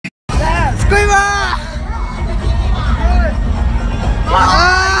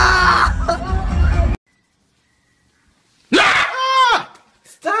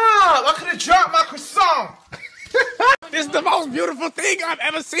Stop! I could have dropped my croissant. This is the most beautiful thing I've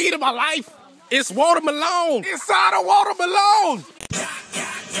ever seen in my life. It's watermelon inside a watermelon.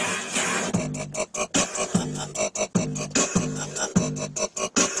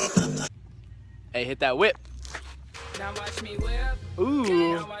 Hey, hit that whip. Now watch me whip.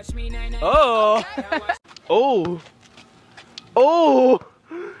 Ooh. Now watch me nay nay. Oh. Oh. Oh.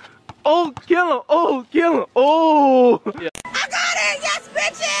 Oh, kill him. Oh, kill him. Oh. Yeah. I got it! Yes,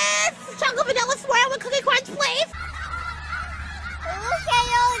 bitches! Chocolate vanilla swirl with cookie crunch, please. Look at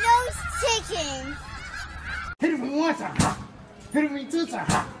all those chickens. Hit it with one time. Hit it with two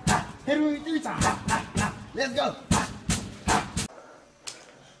times. Hit it with three times. Let's go.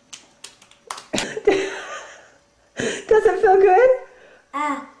 Does it feel good?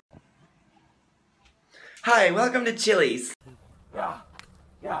 Hi, welcome to Chili's.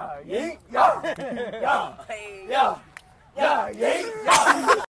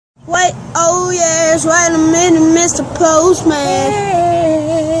 Wait, oh yes, wait a minute, Mr. Postman.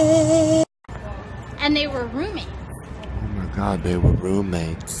 And they were roommates. Oh my God, they were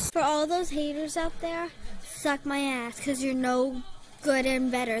roommates. For all those haters out there, suck my ass, because you're no good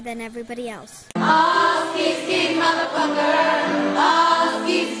and better than everybody else. Oh, skip, motherfucker. Oh,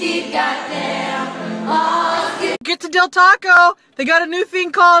 skip, goddamn. Oh, Get to Del Taco. They got a new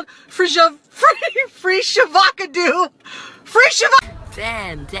thing called free shavacadoo. Free shavacadoo.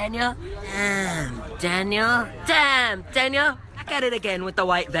 Damn, Daniel. Damn, Daniel. Back at it again with the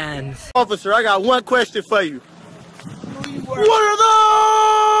white vans. Officer, I got one question for you. What are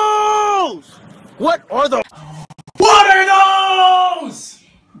those? What are those? What are those?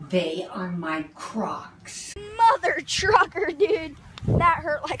 They are my Crocs. Mother trucker, dude. That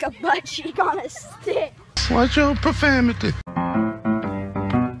hurt like a butt cheek on a stick. Watch your profanity.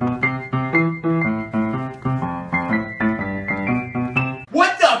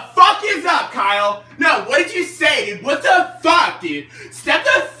 What the fuck is up, Kyle? No, what did you say, dude? What the fuck, dude? Step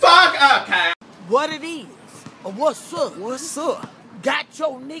the fuck up, Kyle. What it is? Or what's up? What's up? Got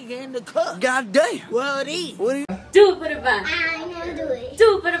your nigga in the cup. God damn. Well, it is. What are you? Do it for the fun. I ain't gonna do it.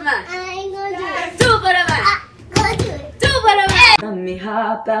 Do it for the fun. I ain't gonna do it. Do it for the fun. Gonna do it. Do it for the fun. Let me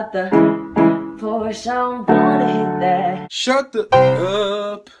hop out the Porsche, I don't wanna hit that. Shut the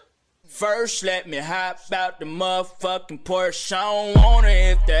up. First, let me hop out the motherfucking Porsche. I don't wanna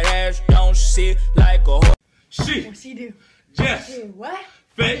if that ass don't sit like a horse. What's he do? Yes. What?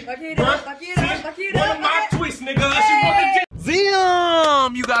 Fake. Fuck it up, fuck it up, fuck it up. One of my twists, nigga. Unless you want to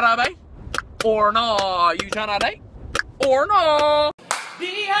Zim, you got a date? Or no? You tryna date? Or no?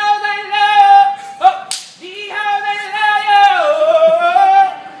 These hoes ain't love. Oh, these hoes ain't love.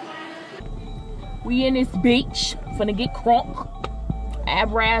 We in this beach, finna get crunk.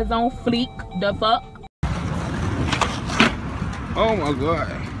 Abraz on fleek, the fuck? Oh my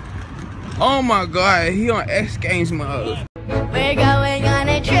God. Oh my God, he on X Games mode. We're going on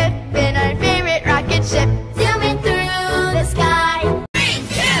a trip in our favorite rocket ship, zooming through the sky. 3,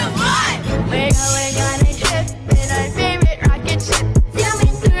 2, 1. We're going on a trip in our favorite rocket ship,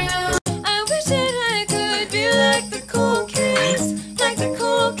 zooming through. I wish that I could be like the cool kids, like the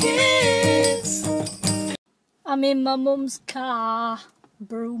cool kids. I'm in my mom's car.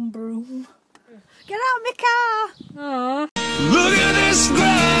 Broom, broom. Get out my car. Aww. Look at this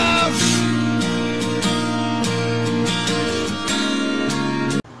graph.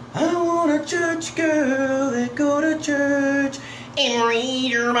 I want a church girl that go to church and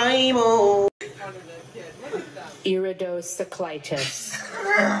read your Bible. Iridocyclitis.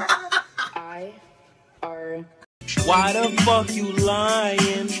 I-R. Why the fuck you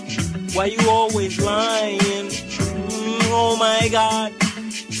lying? Why you always lying? Oh my God.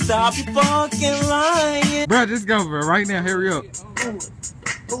 Stop fucking lying. Bro, just go, bro. Right now, hurry up.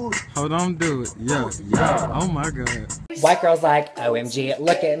 Hold on, do it. Yeah. Oh my God. White girls like, OMG,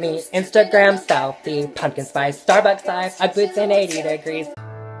 look at me. Instagram selfie, pumpkin spice, Starbucks size, I boots in 80 degrees.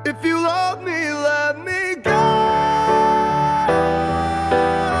 If you love me, let me go.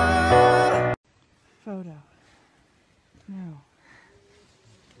 Photo. No.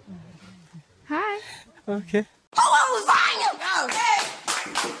 Hi. Okay.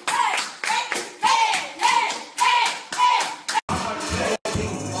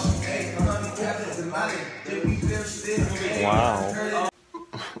 Wow.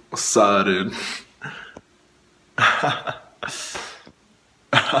 Sorry.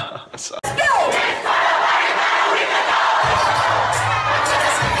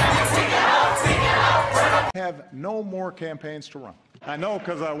 Have no more campaigns to run. I know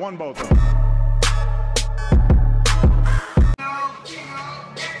because I won both of them.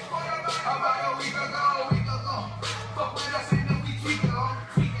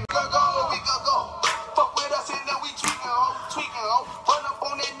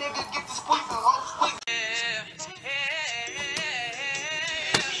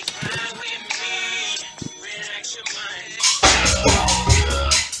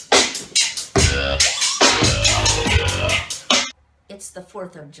 It's the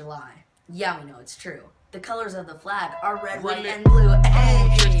 4th of July. Yeah, we know it's true. The colors of the flag are red, white, and blue.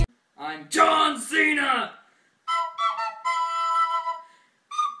 Hey! I'm John Cena!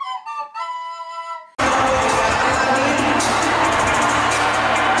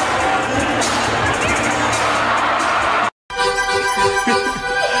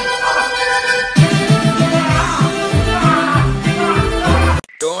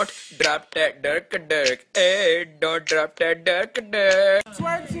 Don't drop that dirk, hey, don't drop that dirk.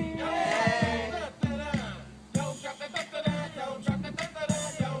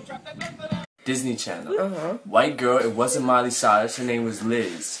 Disney Channel. White girl, it wasn't Miley Cyrus, her name was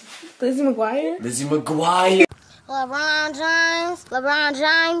Liz. Lizzie McGuire? Lizzie McGuire. LeBron James, LeBron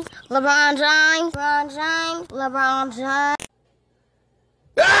James, LeBron James, LeBron James, LeBron James.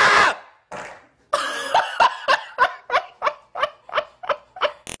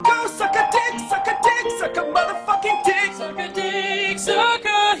 Go suck a dick, suck a motherfucking dick. Suck a dick, suck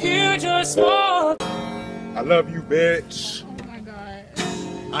a huge or small. I love you, bitch. Oh my God.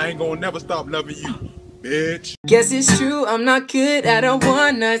 I ain't gonna never stop loving you, bitch. Guess it's true, I'm not good at a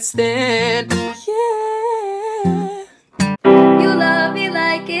one-night stand. Yeah. You love me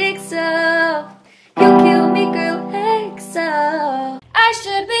like EXO. You kill me, girl, EXO. I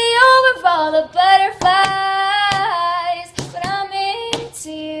should be over all the butterflies, but I'm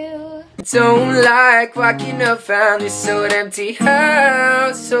into you. Don't like walking up around this old empty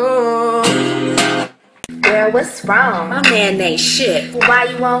household. Girl, what's wrong? My man ain't shit. Well, why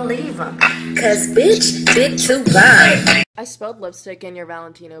you won't leave him? Cause bitch, big too blind. I spilled lipstick in your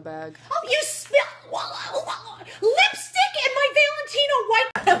Valentino bag. Oh, you spilled lipstick in my Valentino white.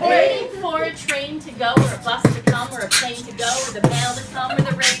 Waiting for a train to go, or a bus to come, or a plane to go, or the mail to come, or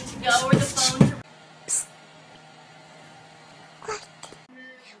the rain to go, or the phone to...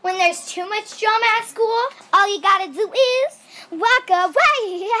 When there's too much drama at school, all you gotta do is walk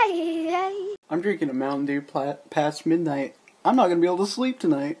away. I'm drinking a Mountain Dew past midnight. I'm not gonna be able to sleep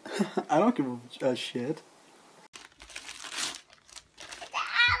tonight. I don't give a shit.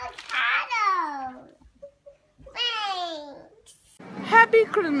 Happy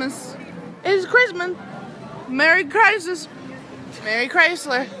Christmas. It's Christmas. Merry Crisis. Merry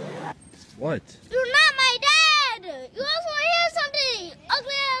Chrysler. What? You're not my dad! You also want to hear something!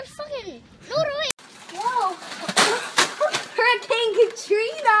 Ugly ass fucking noodle. Whoa. Hurricane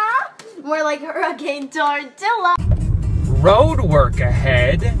Katrina! More like Hurricane Tortilla. Road work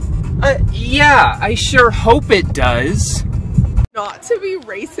ahead? Yeah, I sure hope it does. Not to be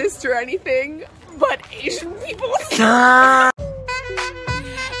racist or anything, but Asian people.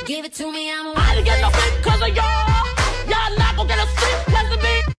 Give it to me, I'm gonna get no sleep cause of y'all. Y'all not gonna get no sleep cause of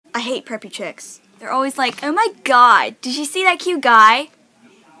me. I hate preppy chicks. They're always like, oh my god, did you see that cute guy?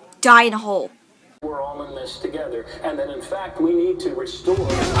 Die in a hole. We're all in this together, and then in fact we need to restore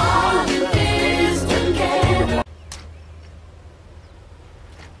all this together.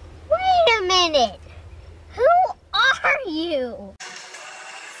 Wait a minute. Who are you?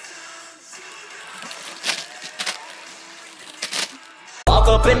 Walk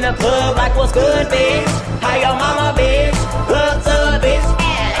up in the club like what's good, bitch? How your mama, bitch? What's up, bitch?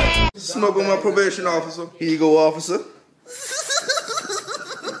 Smoke with my probation officer. Here you go, officer.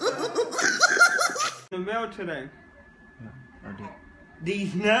 The mail today. I did.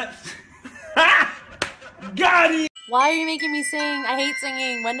 These nuts. Got it! Why are you making me sing? I hate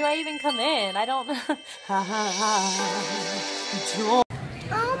singing. When do I even come in? I don't... Oh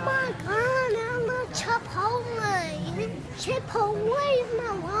my god, I love Chipotle. Chipotle is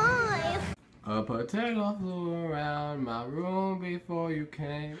my life. A potato flew around my room before you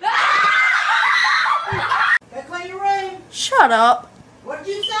came. That's why you ring. Shut up. What'd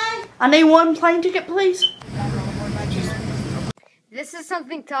you say? I need one plane ticket, please. This is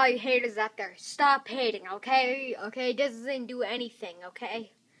something to all you haters out there. Stop hating, okay? Okay, this doesn't do anything,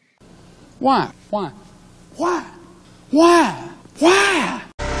 okay? Why? Why? Why? Why? Why?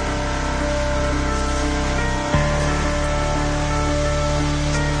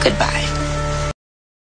 Goodbye.